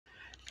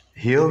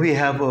Here we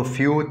have a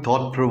few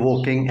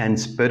thought-provoking and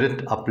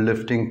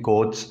spirit-uplifting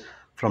quotes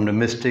from the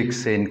mystic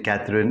St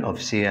Catherine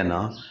of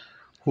Siena,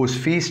 whose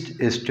feast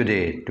is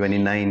today,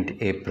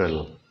 29th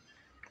April.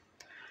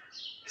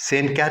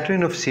 St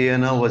Catherine of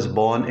Siena was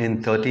born in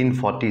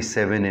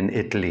 1347 in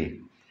Italy.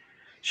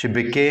 She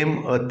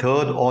became a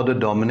third-order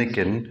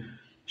Dominican.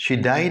 She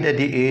died at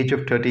the age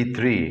of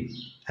 33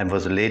 and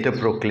was later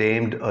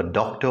proclaimed a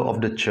doctor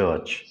of the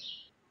Church.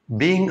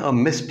 Being a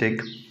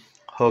mystic,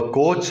 her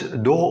quotes,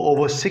 though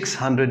over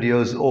 600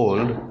 years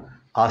old,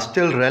 are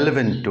still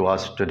relevant to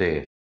us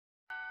today.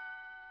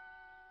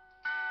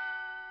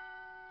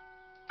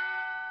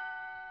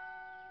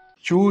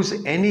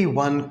 Choose any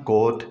one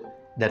quote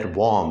that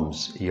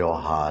warms your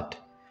heart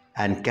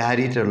and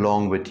carry it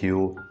along with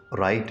you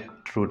right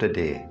through the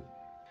day.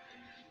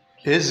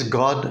 Is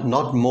God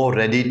not more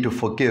ready to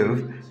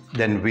forgive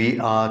than we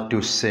are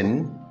to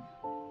sin?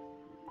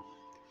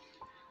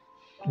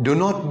 Do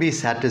not be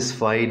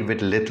satisfied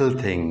with little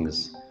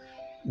things,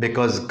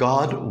 because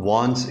God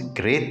wants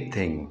great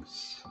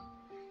things.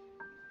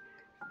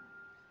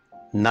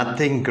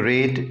 Nothing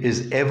great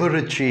is ever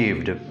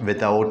achieved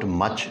without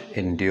much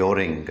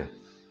enduring.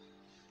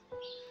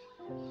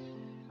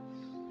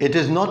 It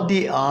is not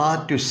the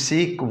art to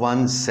seek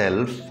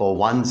oneself for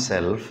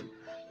oneself,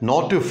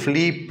 nor to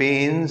flee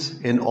pains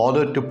in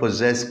order to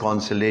possess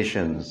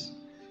consolations.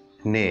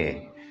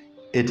 Nay,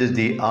 it is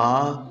the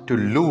art to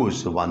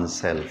lose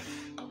oneself.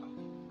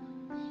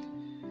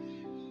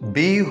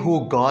 Be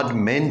who God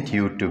meant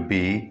you to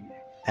be,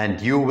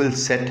 and you will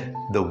set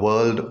the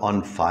world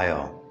on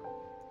fire.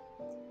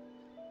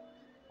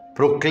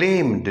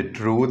 Proclaim the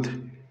truth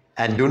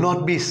and do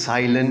not be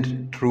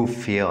silent through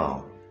fear.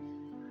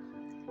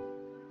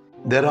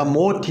 There are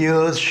more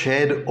tears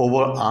shed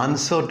over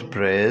answered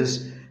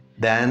prayers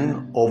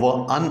than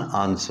over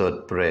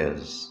unanswered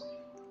prayers.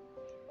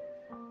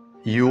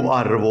 You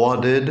are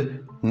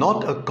rewarded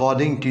not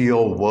according to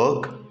your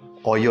work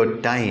or your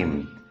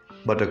time,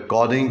 but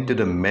according to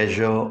the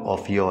measure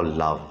of your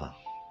love.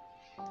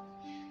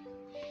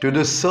 To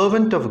the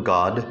servant of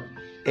God,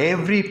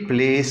 every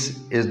place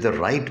is the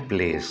right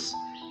place,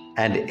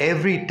 and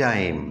every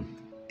time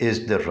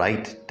is the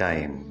right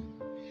time.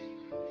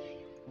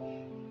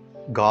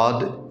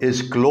 God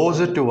is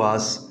closer to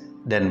us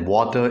than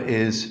water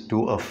is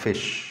to a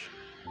fish.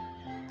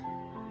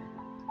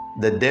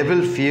 The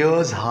devil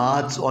fears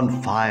hearts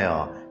on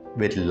fire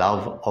with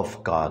love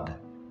of God.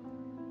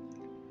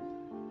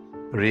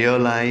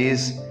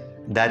 Realize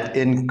that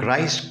in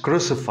Christ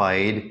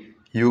crucified,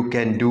 you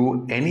can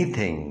do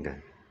anything.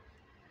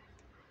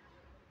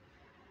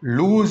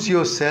 Lose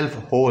yourself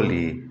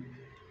wholly,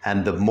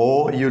 and the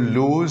more you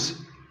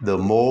lose, the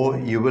more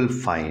you will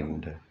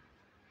find.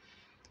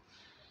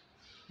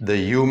 The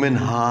human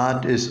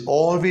heart is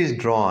always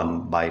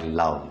drawn by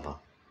love.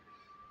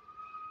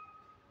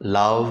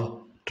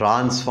 Love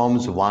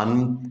transforms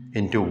one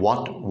into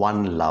what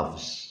one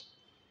loves.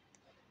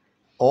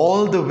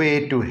 All the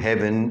way to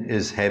heaven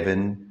is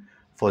heaven,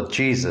 for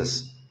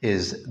Jesus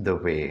is the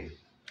way.